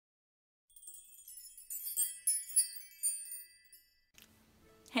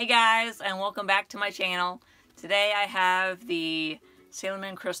Hey guys, and welcome back to my channel. Today I have the Sailor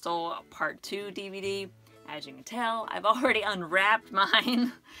Moon Crystal Part 2 DVD. As you can tell, I've already unwrapped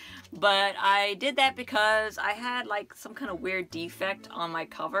mine, but I did that because I had like some kind of weird defect on my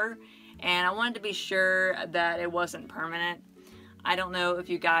cover, and I wanted to be sure that it wasn't permanent. I don't know if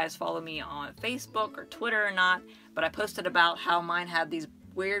you guys follow me on Facebook or Twitter or not, but I posted about how mine had these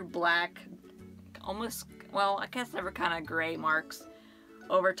weird black, almost, well, I guess they were kind of gray marks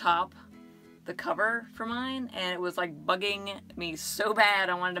over top the cover for mine, and it was like bugging me so bad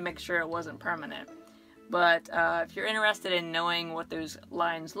I wanted to make sure it wasn't permanent. But if you're interested in knowing what those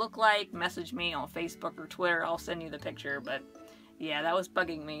lines look like, message me on Facebook or Twitter. I'll send you the picture. But yeah, that was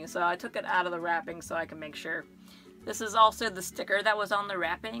bugging me, so I took it out of the wrapping so I can make sure. This is also the sticker that was on the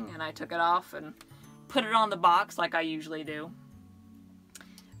wrapping, and I took it off and put it on the box like I usually do.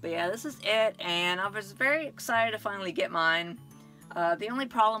 But yeah, this is it, and I was very excited to finally get mine. The only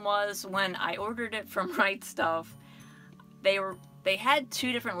problem was when I ordered it from RightStuf, they had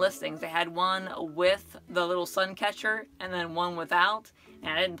two different listings. They had one with the little sun catcher and then one without,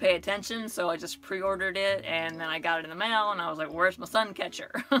 and I didn't pay attention, so I just pre-ordered it, and then I got it in the mail, and I was like, where's my sun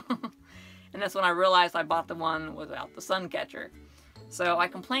catcher? And that's when I realized I bought the one without the sun catcher. So I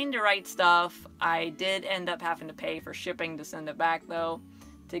complained to RightStuf. I did end up having to pay for shipping to send it back, though,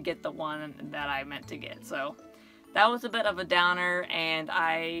 to get the one that I meant to get. So that was a bit of a downer, and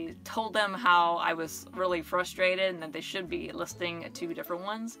I told them how I was really frustrated and that they should be listing two different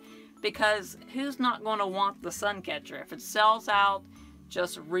ones, because who's not going to want the sun catcher? If it sells out,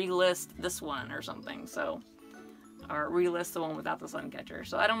 just relist this one or something. So, or relist the one without the sun catcher.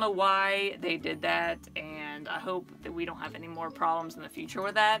 So I don't know why they did that, and I hope that we don't have any more problems in the future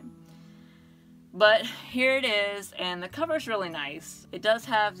with that. But here it is, and the cover's really nice. It does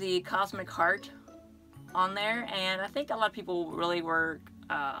have the cosmic heart on there, and I think a lot of people really were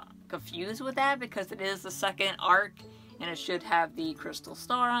confused with that because it is the second arc and it should have the crystal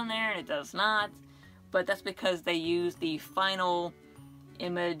star on there, and it does not. But that's because they used the final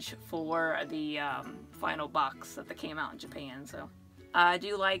image for the final box that came out in Japan. So I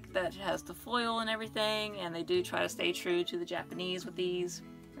do like that it has the foil and everything, and they do try to stay true to the Japanese with these.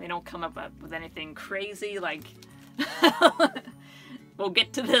 They don't come up with anything crazy like we'll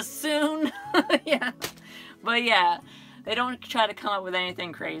get to this soon. Yeah. But yeah, they don't try to come up with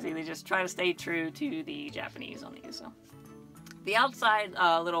anything crazy. They just try to stay true to the Japanese on these. So the outside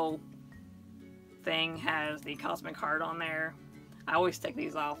little thing has the cosmic heart on there. I always take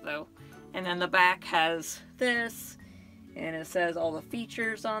these off though. And then the back has this, and it says all the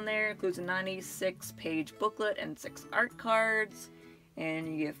features on there. It includes a 96-page booklet and 6 art cards.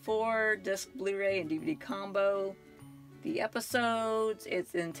 And you get 4-disc Blu-ray and DVD combo. The episodes,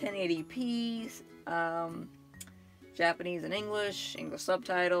 it's in 1080p, Japanese and English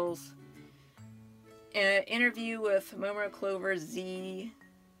subtitles. An interview with Momura Clover Z,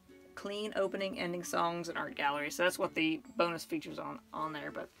 clean opening, ending songs, and art gallery. So that's what the bonus features on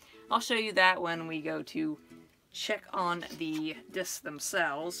there. But I'll show you that when we go to check on the discs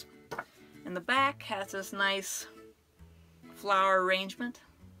themselves. And the back has this nice flower arrangement,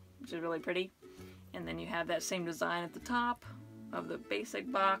 which is really pretty. And then you have that same design at the top of the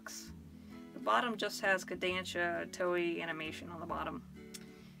basic box. The bottom just has Kodansha Toei animation on the bottom.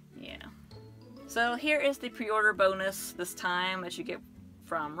 Yeah. So here is the pre-order bonus this time that you get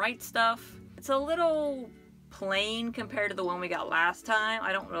from RightStuf. It's a little plain compared to the one we got last time.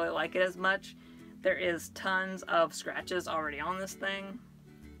 I don't really like it as much. There is tons of scratches already on this thing.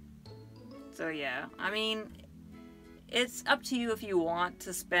 So yeah, I mean, it's up to you if you want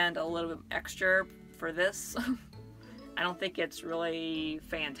to spend a little bit extra for this. I don't think it's really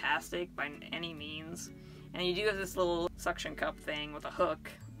fantastic by any means. And you do have this little suction cup thing with a hook,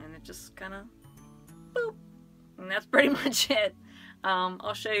 and it just kind of boop. And that's pretty much it.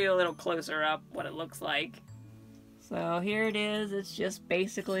 I'll show you a little closer up what it looks like. So here it is. It's just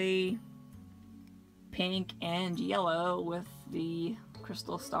basically pink and yellow with the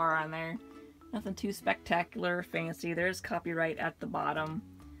crystal star on there. Nothing too spectacular, fancy. There's copyright at the bottom,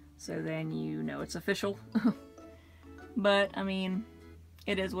 so then you know it's official. But, I mean,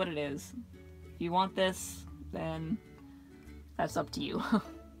 it is what it is. If you want this, then that's up to you.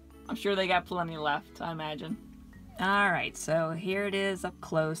 I'm sure they got plenty left, I imagine. Alright, so here it is up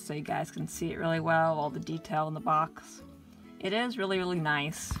close so you guys can see it really well, all the detail in the box. It is really, really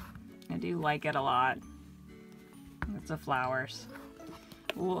nice. I do like it a lot. It's the flowers.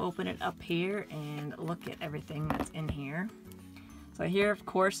 We'll open it up here and look at everything that's in here. So here, of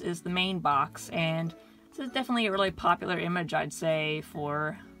course, is the main box, and this is definitely a really popular image, I'd say,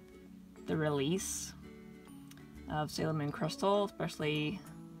 for the release of Sailor Moon Crystal, especially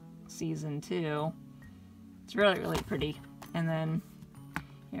season 2. It's really, really pretty. And then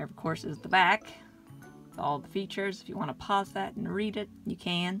here, of course, is the back with all the features. If you want to pause that and read it, you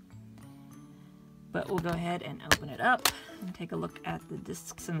can. But we'll go ahead and open it up and take a look at the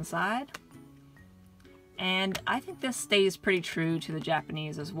discs inside. And I think this stays pretty true to the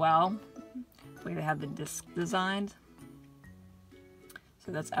Japanese as well, the way they have the disc designed.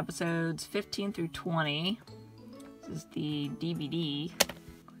 So that's episodes 15 through 20. This is the DVD.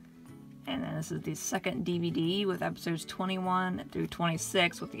 And then this is the second DVD with episodes 21 through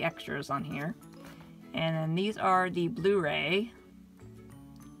 26 with the extras on here. And then these are the Blu-ray.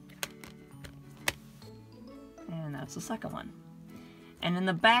 And that's the second one. And in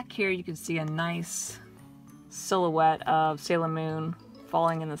the back here you can see a nice silhouette of Sailor Moon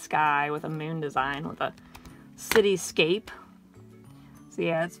falling in the sky with a moon design with a cityscape. So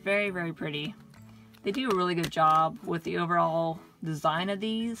yeah, it's very, very pretty. They do a really good job with the overall design of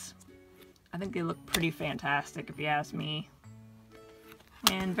these. I think they look pretty fantastic if you ask me.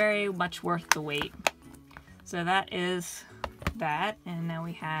 And very much worth the wait. So that is that. And now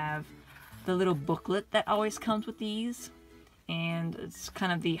we have the little booklet that always comes with these. And it's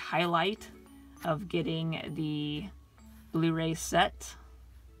kind of the highlight of getting the Blu-ray set.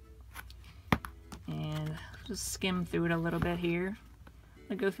 And just skim through it a little bit here.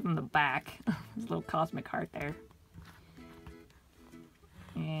 I'm gonna go from the back. There's a little cosmic heart there.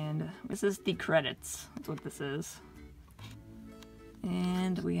 And this is the credits. That's what this is.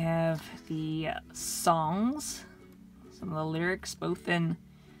 And we have the songs. Some of the lyrics, both in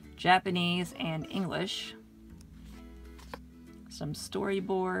Japanese and English. Some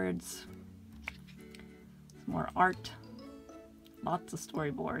storyboards. Some more art. Lots of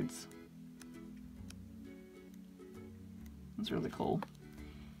storyboards. It's really cool.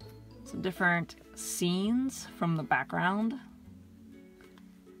 Some different scenes from the background.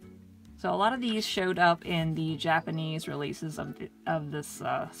 So a lot of these showed up in the Japanese releases of this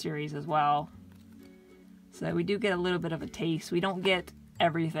series as well. So we do get a little bit of a taste. We don't get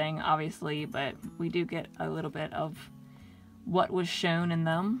everything, obviously, but we do get a little bit of what was shown in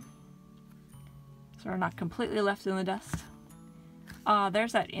them. So we're not completely left in the dust. Ah,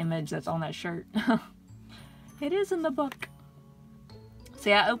 there's that image that's on that shirt. It is in the book.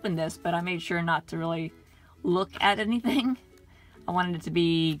 See, I opened this, but I made sure not to really look at anything. I wanted it to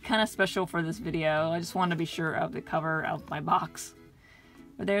be kind of special for this video. I just wanted to be sure of the cover of my box.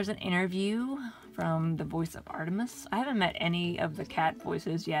 But there's an interview from the voice of Artemis. I haven't met any of the cat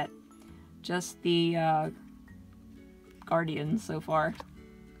voices yet. Just the Guardians so far.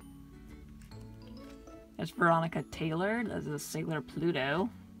 There's Veronica Taylor. There's a Sailor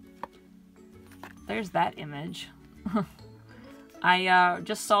Pluto. There's that image. I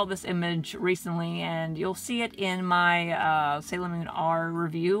just saw this image recently, and you'll see it in my Sailor Moon R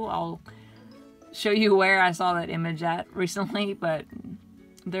review. I'll show you where I saw that image at recently, but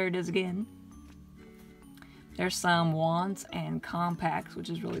there it is again. There's some wands and compacts, which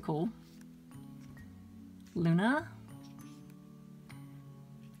is really cool. Luna.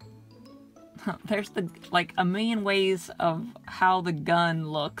 There's the, like, a million ways of how the gun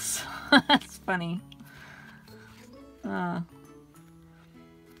looks. That's funny.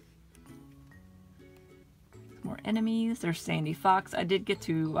 More enemies. There's Sandy Fox. I did get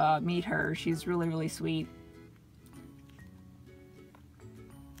to meet her. She's really, really sweet.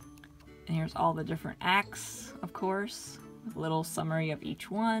 And here's all the different acts, of course. A little summary of each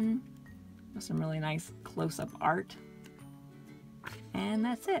one. With some really nice close-up art. And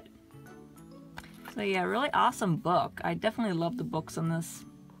that's it. So yeah, really awesome book. I definitely love the books on this.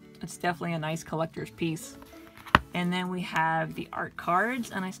 It's definitely a nice collector's piece. And then we have the art cards,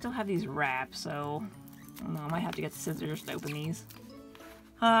 and I still have these wrapped, so I don't know, I might have to get scissors to open these.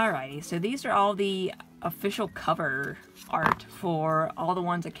 Alrighty, so these are all the official cover art for all the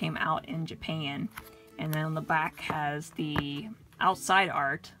ones that came out in Japan. And then on the back has the outside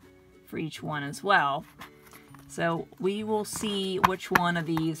art for each one as well. So we will see which one of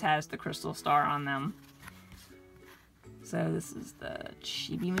these has the crystal star on them. So this is the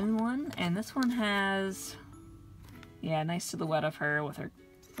Chibi Moon one, and this one has, yeah, nice silhouette of her with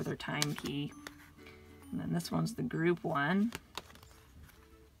her time key. And then this one's the group one.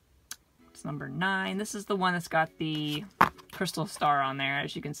 It's number 9. This is the one that's got the crystal star on there,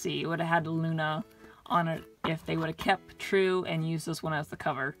 as you can see. It would have had Luna on it if they would have kept true and used this one as the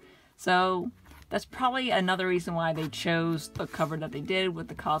cover. So that's probably another reason why they chose the cover that they did with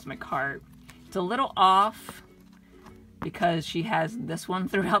the Cosmic Heart. It's a little off because she has this one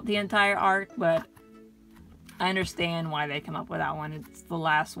throughout the entire arc, but I understand why they come up with that one. It's the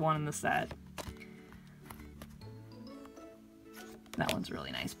last one in the set. That one's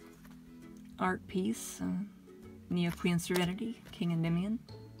really nice. art piece. Neo Queen Serenity, King Endymion.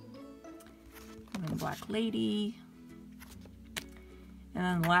 And then Black Lady. And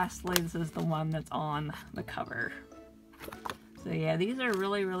then lastly, this is the one that's on the cover. So yeah, these are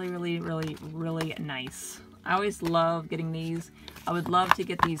really, really, really, really, really nice. I always love getting these. I would love to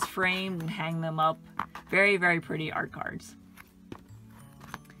get these framed and hang them up. Very, very pretty art cards.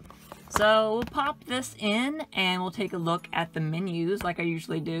 So we'll pop this in and we'll take a look at the menus like I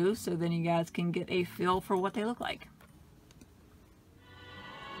usually do, so then you guys can get a feel for what they look like.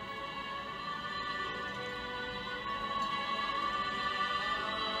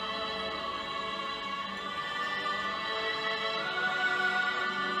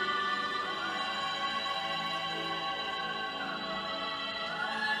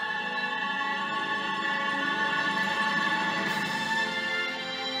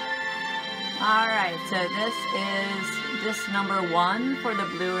 Alright, so this is disc number 1 for the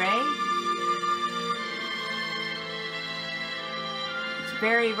Blu-ray. It's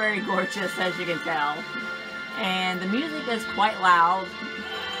very, very gorgeous, as you can tell. And the music is quite loud,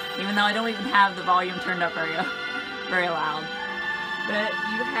 even though I don't even have the volume turned up very loud. But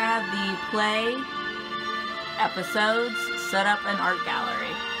you have the play, episodes, setup, and art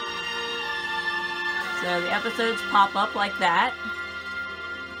gallery. So the episodes pop up like that.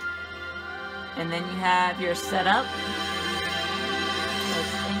 And then you have your setup.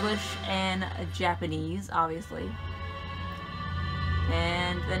 It's English and Japanese, obviously.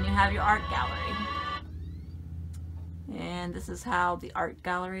 And then you have your art gallery. And this is how the art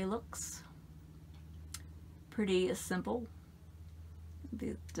gallery looks. Pretty simple.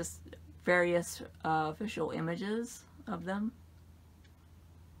 Just various visual images of them.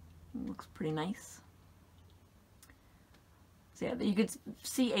 Looks pretty nice. Yeah, you could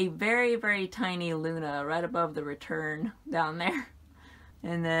see a very, very tiny Luna right above the return down there.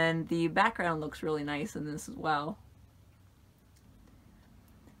 And then the background looks really nice in this as well.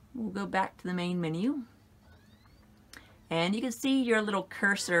 We'll go back to the main menu. And you can see your little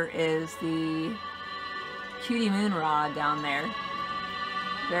cursor is the cutie moon rod down there.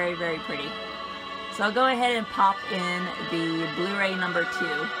 Very, very pretty. So I'll go ahead and pop in the Blu-ray number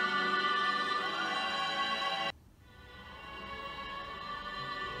 2.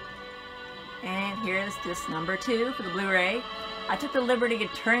 And here's disc number 2 for the Blu-ray. I took the liberty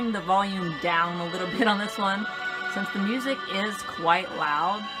of turning the volume down a little bit on this one, since the music is quite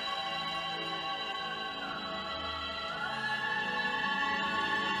loud.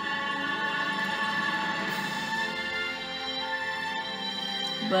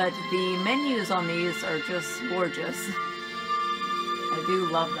 But the menus on these are just gorgeous. I do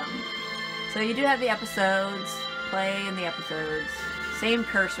love them. So you do have the episodes, play in the episodes, same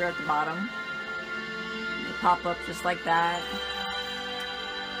cursor at the bottom. Pop up just like that.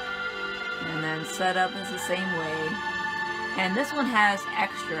 And then setup is the same way. And this one has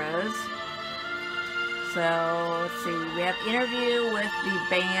extras. So let's see, we have interview with the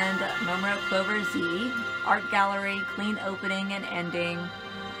band Momoro Clover Z, art gallery, clean opening and ending,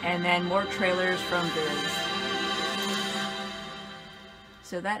 and then more trailers from Viz.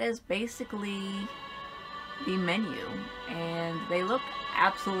 So that is basically the menu, and they look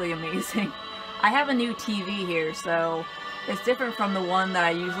absolutely amazing. I have a new TV here, so it's different from the one that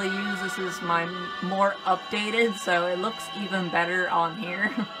I usually use. This is my more updated, so it looks even better on here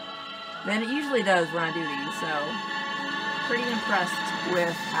than it usually does when I do these. So pretty impressed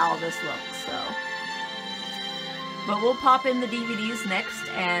with how this looks. So, but we'll pop in the DVDs next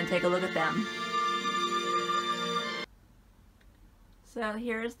and take a look at them. So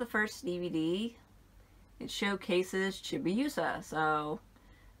here's the first DVD. It showcases Chibiusa, so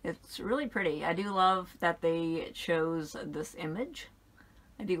it's really pretty. I do love that they chose this image.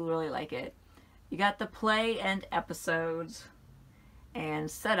 I do really like it. You got the play and episodes and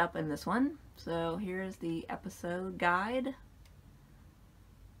setup in this one. So here's the episode guide.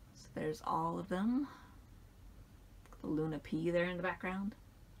 So there's all of them. The Luna P there in the background.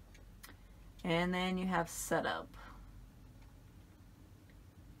 And then you have setup.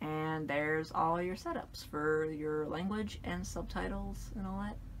 And there's all your setups for your language and subtitles and all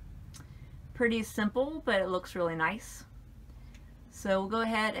that. Pretty simple, but it looks really nice. So we'll go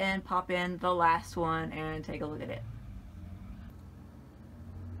ahead and pop in the last one and take a look at it.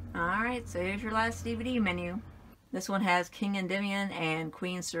 Alright, so here's your last DVD menu. This one has King Endymion and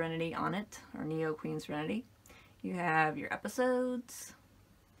Queen Serenity on it, or Neo Queen Serenity. You have your episodes.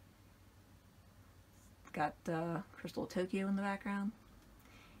 Got Crystal Tokyo in the background.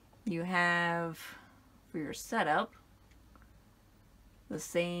 You have, for your setup, the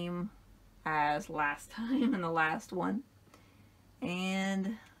same as last time in the last one.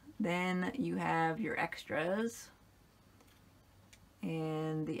 And Then you have your extras.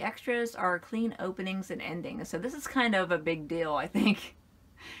 And the extras are clean openings and endings. So this is kind of a big deal, I think.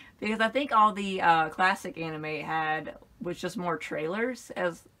 Because I think all the classic anime had was just more trailers,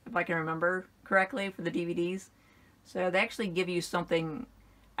 as if I can remember correctly, for the DVDs. So they actually give you something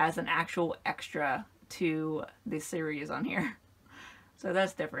as an actual extra to the series on here. So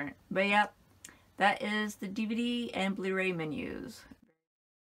that's different. But yeah, that is the DVD and Blu-ray menus.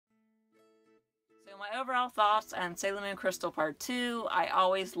 So my overall thoughts on Sailor Moon Crystal Part 2, I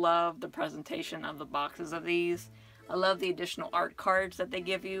always love the presentation of the boxes of these. I love the additional art cards that they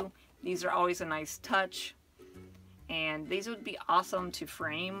give you. These are always a nice touch. And these would be awesome to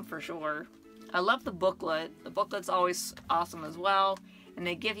frame for sure. I love the booklet. The booklet's always awesome as well. And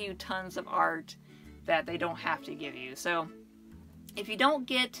they give you tons of art that they don't have to give you. So if you don't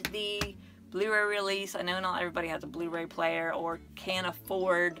get the Blu-ray release, I know not everybody has a Blu-ray player or can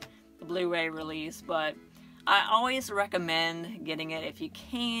afford the Blu-ray release, but I always recommend getting it if you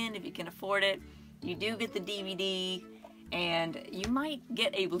can afford it. You do get the DVD, and you might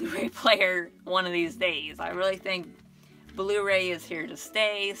get a Blu-ray player one of these days. I really think Blu-ray is here to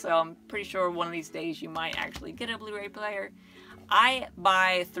stay, so I'm pretty sure one of these days you might actually get a Blu-ray player. I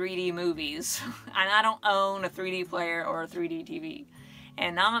buy 3D movies, and I don't own a 3D player or a 3D TV.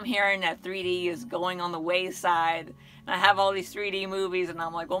 And now I'm hearing that 3D is going on the wayside, and I have all these 3D movies, and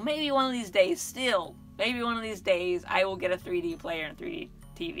I'm like, well, maybe one of these days I will get a 3D player and 3D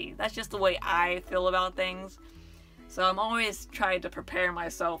TV. That's just the way I feel about things. So I'm always trying to prepare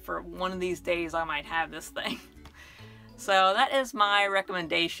myself for one of these days I might have this thing. So that is my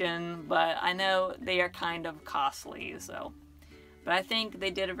recommendation, but I know they are kind of costly, so. But I think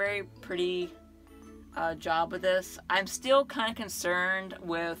they did a very pretty job with this. I'm still kind of concerned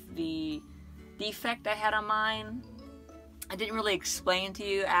with the defect I had on mine. I didn't really explain to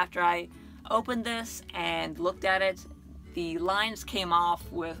you after I opened this and looked at it. The lines came off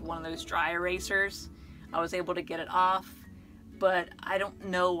with one of those dry erasers. I was able to get it off, but I don't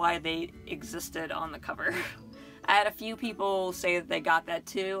know why they existed on the cover. I had a few people say that they got that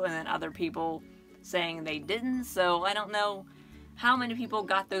too, and then other people saying they didn't, so I don't know how many people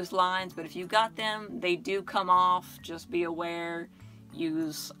got those lines, but if you got them, they do come off. Just be aware.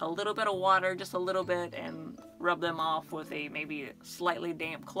 Use a little bit of water, just a little bit, and rub them off with a maybe slightly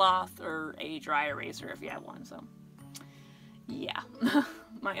damp cloth or a dry eraser if you have one. So yeah,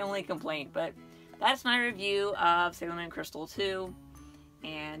 my only complaint, but that's my review of Sailor Moon Crystal 2,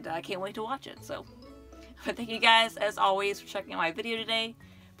 and I can't wait to watch it. So but thank you guys as always for checking out my video today.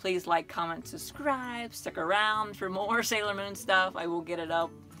 Please like, comment, subscribe, stick around for more Sailor Moon stuff. I will get it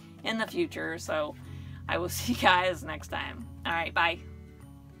up in the future, so I will see you guys next time. Alright, bye.